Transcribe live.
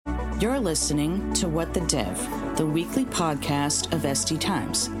You're listening to What the Dev, the weekly podcast of SD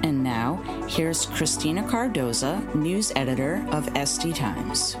Times. And now, here's Christina Cardoza, news editor of SD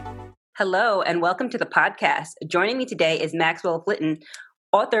Times. Hello, and welcome to the podcast. Joining me today is Maxwell Flitton,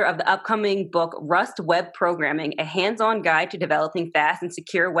 author of the upcoming book, Rust Web Programming, a hands-on guide to developing fast and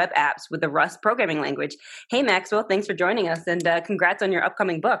secure web apps with the Rust programming language. Hey, Maxwell, thanks for joining us, and congrats on your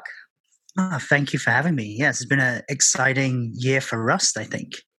upcoming book. Oh, thank you for having me. Yes, it's been an exciting year for Rust, I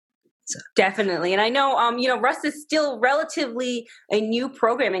think. Definitely. And I know, Rust is still relatively a new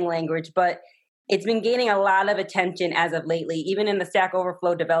programming language, but it's been gaining a lot of attention as of lately. Even in the Stack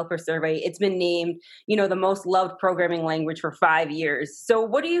Overflow developer survey, it's been named, the most loved programming language for 5 years. So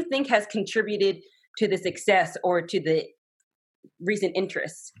what do you think has contributed to the success or to the recent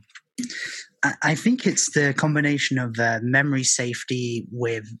interest? I think it's the combination of memory safety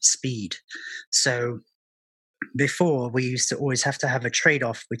with speed. So before, we used to always have to have a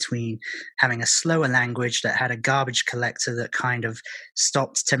trade-off between having a slower language that had a garbage collector that kind of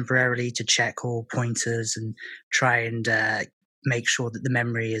stopped temporarily to check all pointers and try and make sure that the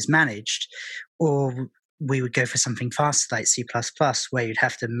memory is managed, or we would go for something faster like C++, where you'd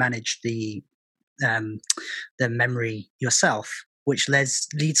have to manage the memory yourself, which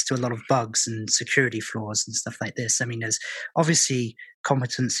leads to a lot of bugs and security flaws and stuff like this. I mean, there's obviously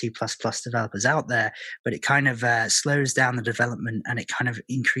competent C++ developers out there, but it kind of slows down the development and it kind of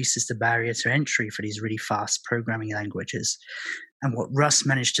increases the barrier to entry for these really fast programming languages. And what Rust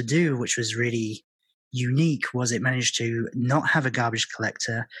managed to do, which was really unique, was it managed to not have a garbage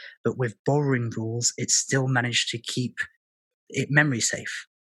collector, but with borrowing rules, it still managed to keep it memory safe,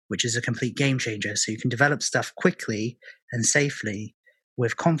 which is a complete game changer. So you can develop stuff quickly and safely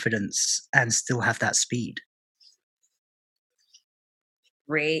with confidence and still have that speed.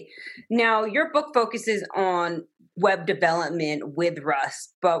 Great. Now, your book focuses on web development with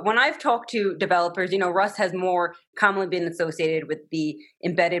Rust, but when I've talked to developers, Rust has more commonly been associated with the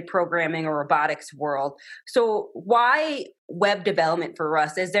embedded programming or robotics world. So why web development for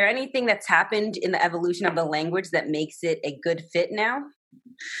Rust? Is there anything that's happened in the evolution of the language that makes it a good fit now?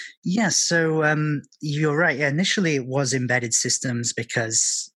 Yes, so you're right. Yeah, initially, it was embedded systems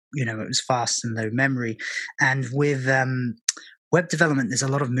because, it was fast and low memory. And with web development, there's a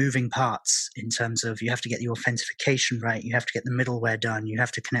lot of moving parts in terms of you have to get the authentication right, you have to get the middleware done, you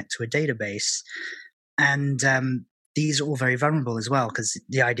have to connect to a database. And these are all very vulnerable as well, because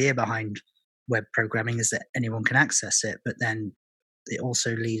the idea behind web programming is that anyone can access it, but then it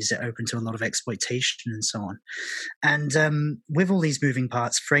also leaves it open to a lot of exploitation and so on. And with all these moving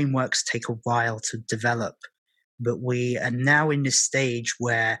parts, frameworks take a while to develop. But we are now in this stage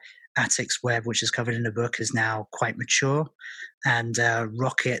where Atix Web, which is covered in the book, is now quite mature. And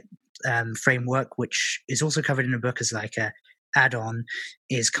Rocket framework, which is also covered in the book as like a add-on,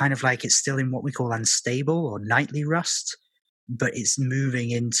 is kind of like it's still in what we call unstable or nightly Rust, but it's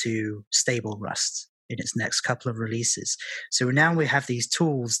moving into stable Rust in its next couple of releases. So now we have these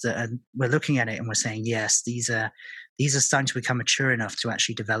tools that we're looking at it and we're saying, yes, these are starting to become mature enough to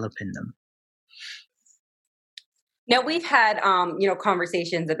actually develop in them. Now we've had,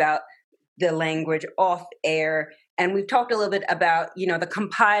 conversations about the language off air, and we've talked a little bit about, the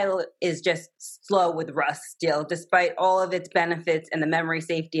compile is just slow with Rust still, despite all of its benefits and the memory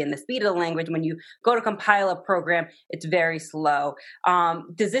safety and the speed of the language. When you go to compile a program, it's very slow.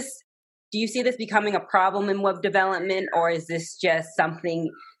 Do you see this becoming a problem in web development, or is this just something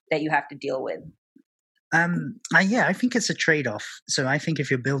that you have to deal with? I think it's a trade-off. So I think if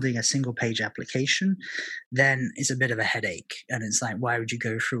you're building a single-page application, then it's a bit of a headache. And it's like, why would you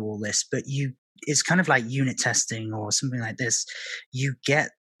go through all this? But it's kind of like unit testing or something like this. You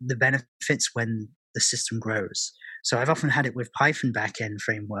get the benefits when the system grows. So I've often had it with Python backend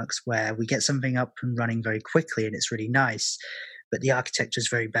frameworks where we get something up and running very quickly and it's really nice, but the architecture is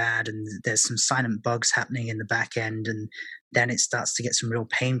very bad and there's some silent bugs happening in the back end, and then it starts to get some real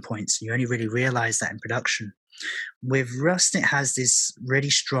pain points. And you only really realize that in production. With Rust, it has this really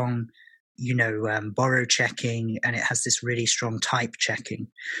strong, borrow checking, and it has this really strong type checking.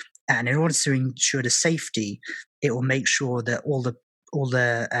 And in order to ensure the safety, it will make sure that all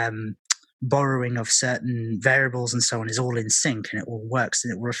the borrowing of certain variables and so on is all in sync and it all works,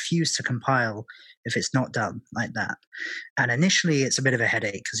 and it will refuse to compile if it's not done like that. And initially it's a bit of a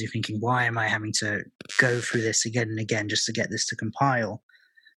headache because you're thinking, why am I having to go through this again and again just to get this to compile?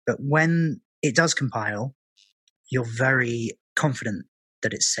 But when it does compile, you're very confident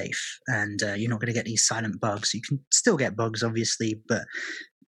that it's safe and you're not going to get these silent bugs. You can still get bugs, obviously, but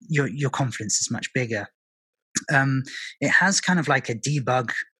your confidence is much bigger. It has kind of like a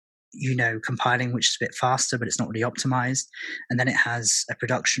debug compiling, which is a bit faster, but it's not really optimized. And then it has a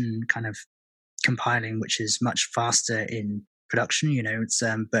production kind of compiling, which is much faster in production,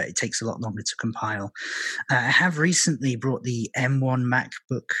 but it takes a lot longer to compile. I have recently brought the M1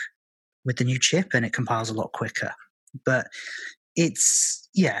 MacBook with the new chip, and it compiles a lot quicker. But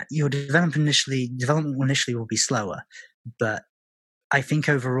your development initially will be slower, but I think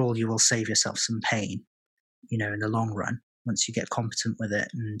overall you will save yourself some pain, in the long run, once you get competent with it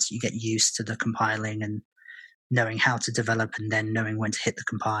and you get used to the compiling and knowing how to develop and then knowing when to hit the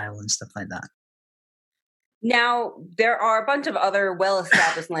compile and stuff like that. Now, there are a bunch of other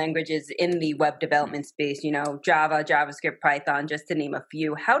well-established languages in the web development space, Java, JavaScript, Python, just to name a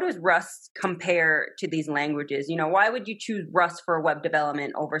few. How does Rust compare to these languages? Why would you choose Rust for web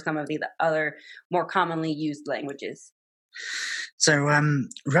development over some of the other more commonly used languages? So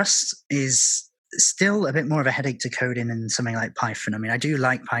Rust is still a bit more of a headache to code in than something like Python. I mean, I do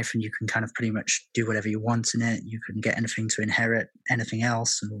like Python. You can kind of pretty much do whatever you want in it. You can get anything to inherit anything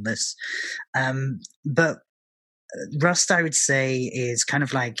else and all this. But Rust, I would say, is kind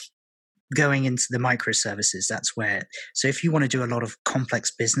of like going into the microservices. So if you want to do a lot of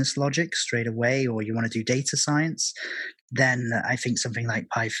complex business logic straight away, or you want to do data science, then I think something like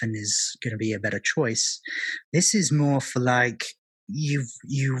Python is going to be a better choice. This is more for like,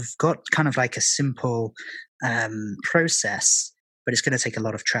 you've got kind of like a simple process, but it's going to take a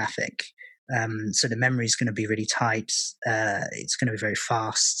lot of traffic. So the memory is going to be really tight. It's going to be very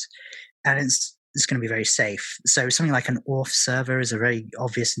fast, and it's going to be very safe. So something like an auth server is a very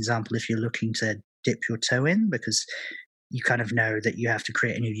obvious example if you're looking to dip your toe in, because you kind of know that you have to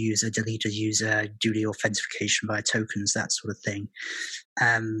create a new user, delete a user, do the authentication via tokens, that sort of thing.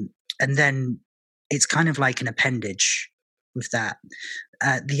 And then it's kind of like an appendage with that.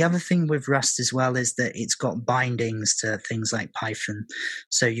 The other thing with Rust as well is that it's got bindings to things like Python.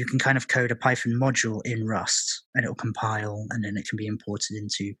 So you can kind of code a Python module in Rust and it'll compile, and then it can be imported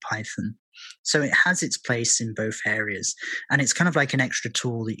into Python. So it has its place in both areas. And it's kind of like an extra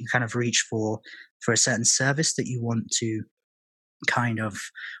tool that you kind of reach for a certain service that you want to kind of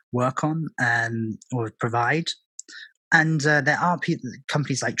work on or provide. And there are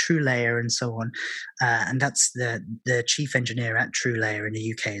companies like TrueLayer and so on, and that's the chief engineer at TrueLayer in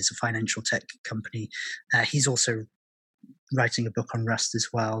the UK. Is a financial tech company. He's also writing a book on Rust as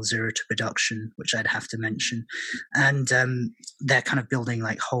well, Zero to Production, which I'd have to mention. And they're kind of building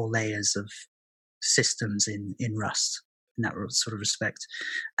like whole layers of systems in Rust in that sort of respect.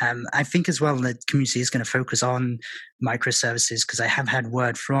 I think as well the community is going to focus on microservices, because I have had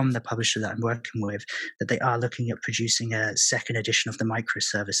word from the publisher that I'm working with that they are looking at producing a second edition of the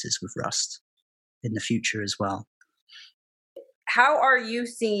microservices with Rust in the future as well. How are you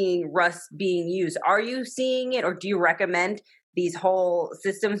seeing Rust being used? Are you seeing it, or do you recommend these whole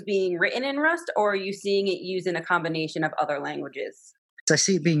systems being written in Rust, or are you seeing it used in a combination of other languages? I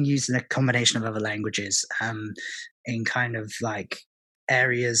see it being used in a combination of other languages, in kind of like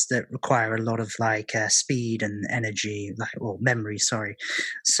areas that require a lot of like speed and energy, memory. Sorry.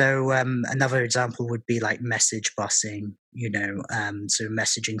 So another example would be like message busing. So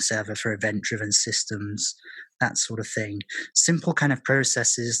messaging server for event-driven systems, that sort of thing. Simple kind of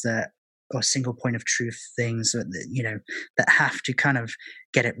processes or single point of truth things that have to kind of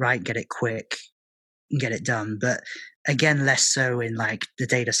get it right, get it quick, and get it done. But again, less so in like the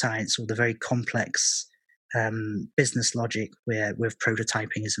data science or the very complex business logic where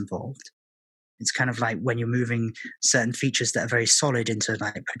prototyping is involved. It's kind of like when you're moving certain features that are very solid into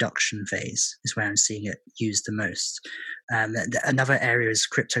like production phase is where I'm seeing it used the most. Another area is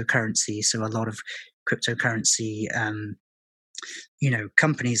cryptocurrency. So a lot of cryptocurrency,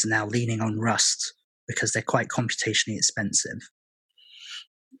 companies are now leaning on Rust because they're quite computationally expensive.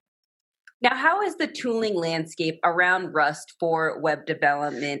 Now, how is the tooling landscape around Rust for web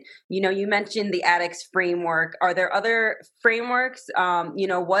development? You mentioned the ATTX framework. Are there other frameworks?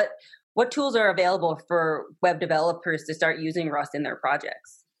 What tools are available for web developers to start using Rust in their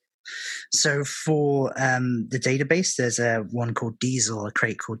projects? So for the database, there's one called Diesel, a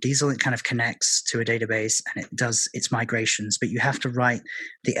crate called Diesel. It kind of connects to a database and it does its migrations, but you have to write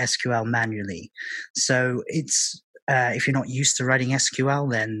the SQL manually. So it's if you're not used to writing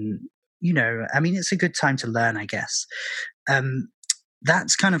SQL, then it's a good time to learn, I guess.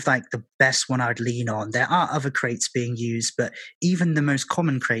 That's kind of like the best one I'd lean on. There are other crates being used, but even the most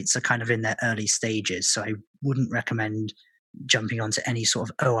common crates are kind of in their early stages. So I wouldn't recommend jumping onto any sort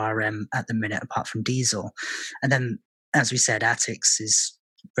of ORM at the minute, apart from Diesel. And then, as we said, ATTX is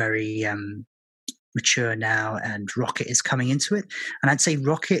very mature now, and Rocket is coming into it. And I'd say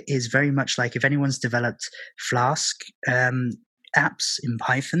Rocket is very much like if anyone's developed Flask, apps in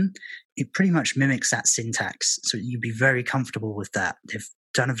Python, it pretty much mimics that syntax. So you'd be very comfortable with that. They've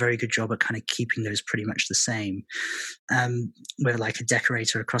done a very good job at kind of keeping those pretty much the same. We're like a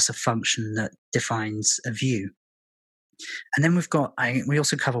decorator across a function that defines a view. And then we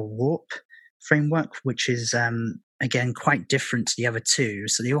also cover Warp framework, which is, again, quite different to the other two.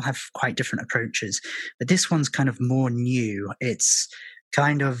 So they all have quite different approaches. But this one's kind of more new. It's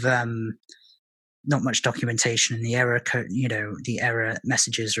kind of not much documentation, and the error code, the error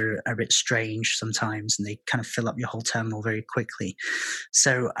messages are a bit strange sometimes, and they kind of fill up your whole terminal very quickly.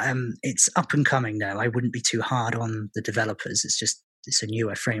 So it's up and coming now. I wouldn't be too hard on the developers. It's a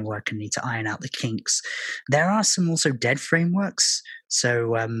newer framework and need to iron out the kinks. There are some also dead frameworks.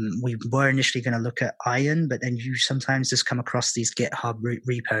 So we were initially going to look at Iron, but then you sometimes just come across these GitHub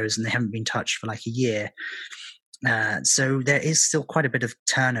repos and they haven't been touched for like a year. So there is still quite a bit of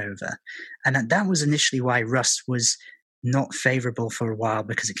turnover. And that was initially why Rust was not favorable for a while,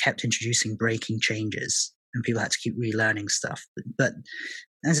 because it kept introducing breaking changes and people had to keep relearning stuff. But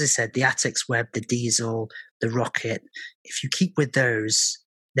as I said, the Atix Web, the Diesel, the Rocket, if you keep with those,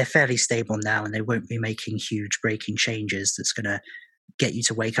 they're fairly stable now and they won't be making huge breaking changes that's going to get you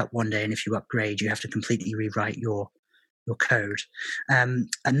to wake up one day and if you upgrade, you have to completely rewrite your code.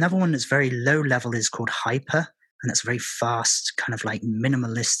 Another one that's very low level is called Hyper. And that's a very fast, kind of like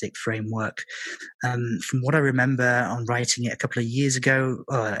minimalistic framework. From what I remember on writing it a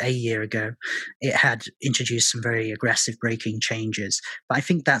year ago, it had introduced some very aggressive breaking changes. But I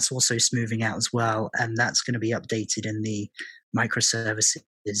think that's also smoothing out as well. And that's going to be updated in the microservices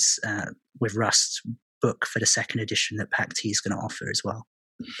with Rust book for the second edition that PackT is going to offer as well.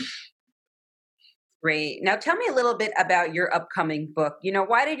 Great. Now tell me a little bit about your upcoming book.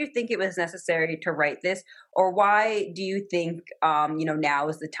 Why did you think it was necessary to write this? Or why do you think, now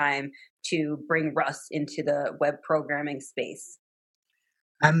is the time to bring Rust into the web programming space?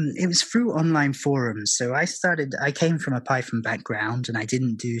 It was through online forums. So I came from a Python background and I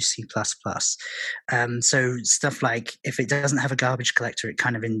didn't do C++. So stuff like if it doesn't have a garbage collector, it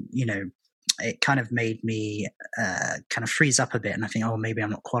kind of it kind of made me kind of freeze up a bit and I think, maybe I'm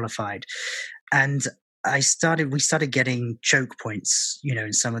not qualified. And we started getting choke points,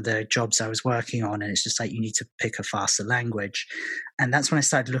 in some of the jobs I was working on. And it's just like, you need to pick a faster language. And that's when I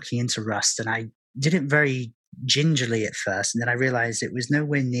started looking into Rust. And I did it very gingerly at first. And then I realized it was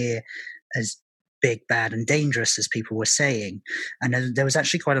nowhere near as big, bad, and dangerous as people were saying. And there was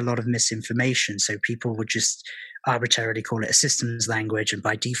actually quite a lot of misinformation. So people would just arbitrarily call it a systems language, and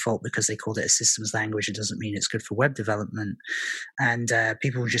by default, because they called it a systems language, it doesn't mean it's good for web development. And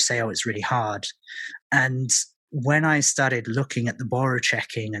people would just say, it's really hard. And when I started looking at the borrow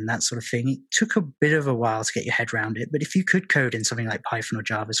checking and that sort of thing, it took a bit of a while to get your head around it. But if you could code in something like Python or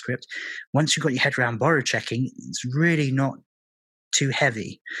JavaScript, once you got your head around borrow checking, it's really not too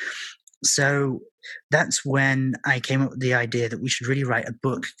heavy. So that's when I came up with the idea that we should really write a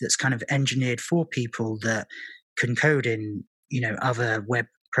book that's kind of engineered for people that can code in, other web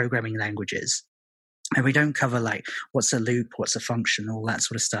programming languages. And we don't cover like what's a loop, what's a function, all that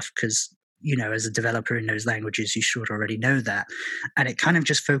sort of stuff, because, as a developer in those languages, you should already know that. And it kind of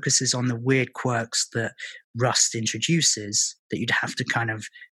just focuses on the weird quirks that Rust introduces that you'd have to kind of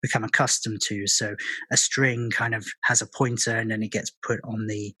become accustomed to. So a string kind of has a pointer and then it gets put on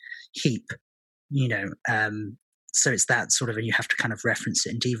the heap, so it's that sort of, and you have to kind of reference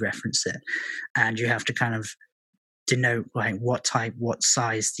it and dereference it. And you have to kind of denote like what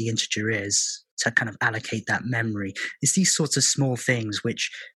size the integer is to kind of allocate that memory. It's these sorts of small things which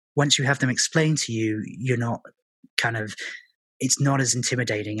once you have them explained to you, it's not as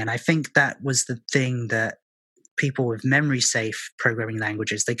intimidating. And I think that was the thing that people with memory safe programming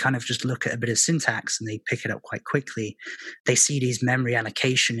languages, they kind of just look at a bit of syntax and they pick it up quite quickly. They see these memory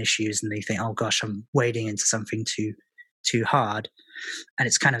allocation issues and they think, oh gosh, I'm wading into something too hard. And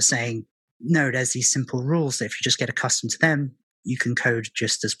it's kind of saying, no, there's these simple rules that if you just get accustomed to them, you can code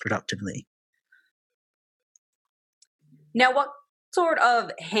just as productively. Now, what sort of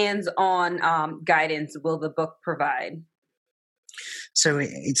hands-on guidance will the book provide? So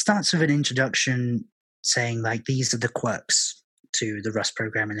it starts with an introduction saying like, these are the quirks to the Rust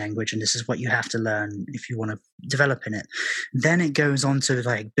programming language, and this is what you have to learn if you want to develop in it. Then it goes on to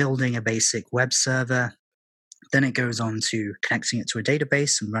like building a basic web server. Then it goes on to connecting it to a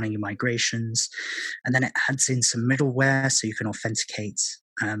database and running your migrations. And then it adds in some middleware so you can authenticate,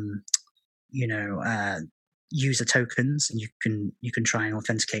 user tokens, and you can try and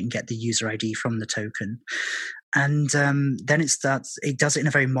authenticate and get the user ID from the token. And then it does it in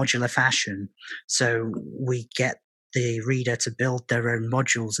a very modular fashion. So we get the reader to build their own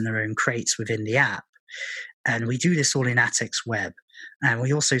modules and their own crates within the app. And we do this all in Atix Web. And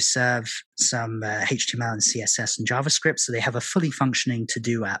we also serve some HTML and CSS and JavaScript. So they have a fully functioning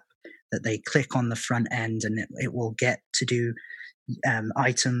to-do app that they click on the front end, and it will get to do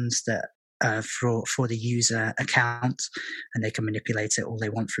items that for the user account, and they can manipulate it all they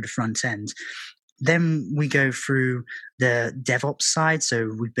want through the front end. Then we go through the DevOps side. So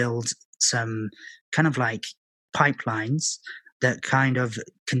we build some kind of like pipelines that kind of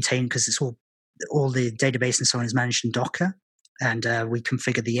contain, because it's all the database and so on is managed in Docker. And we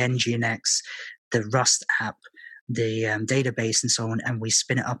configure the Nginx, the Rust app, the database and so on, and we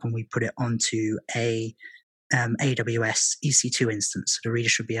spin it up and we put it onto a AWS EC2 instance. So the reader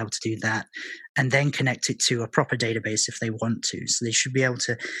should be able to do that and then connect it to a proper database if they want to. So they should be able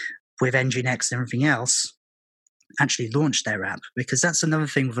to, with Nginx and everything else, actually launch their app, because that's another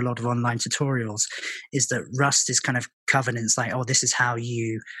thing with a lot of online tutorials, is that Rust is kind of covered in, it's like, oh, this is how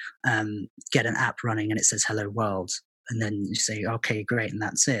you get an app running, and it says hello world, and then you say, okay, great, and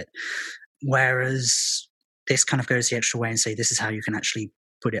that's it. Whereas this kind of goes the extra way and say, this is how you can actually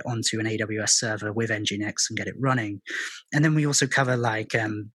put it onto an AWS server with Nginx and get it running. And then we also cover like,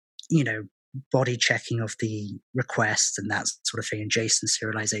 body checking of the request and that sort of thing, and JSON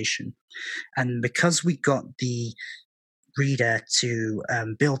serialization. And because we got the reader to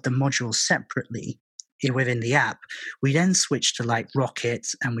build the modules separately within the app, we then switch to like Rocket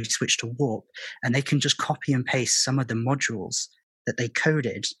and we switch to Warp, and they can just copy and paste some of the modules that they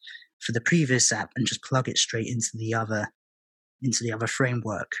coded for the previous app and just plug it straight into the other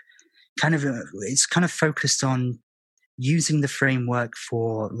framework. It's kind of focused on using the framework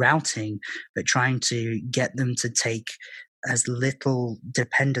for routing, but trying to get them to take as little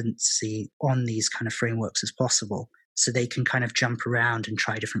dependency on these kind of frameworks as possible, so they can kind of jump around and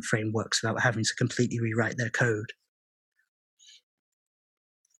try different frameworks without having to completely rewrite their code.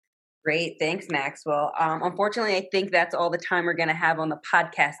 Great. Thanks, Maxwell. Unfortunately, I think that's all the time we're going to have on the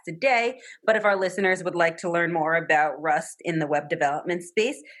podcast today. But if our listeners would like to learn more about Rust in the web development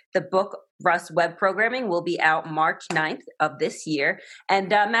space, the book Rust Web Programming will be out March 9th of this year. And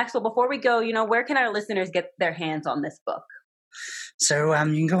Maxwell, before we go, where can our listeners get their hands on this book? So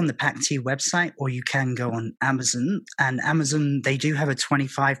you can go on the PACT website, or you can go on Amazon. And Amazon, they do have a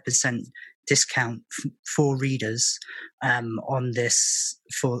 25% discount for readers on this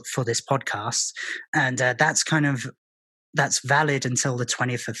for this podcast, and that's valid until the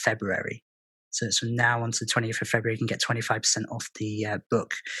 20th of February. So it's from now on to the 20th of February. You can get 25% off the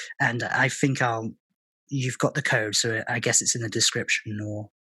book, and I think you've got the code, so I guess it's in the description. Or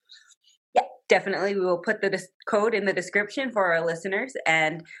yeah, definitely, we will put the code in the description for our listeners.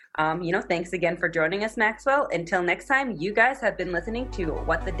 And thanks again for joining us, Maxwell. Until next time, you guys have been listening to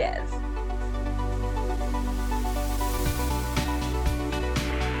What the Dev.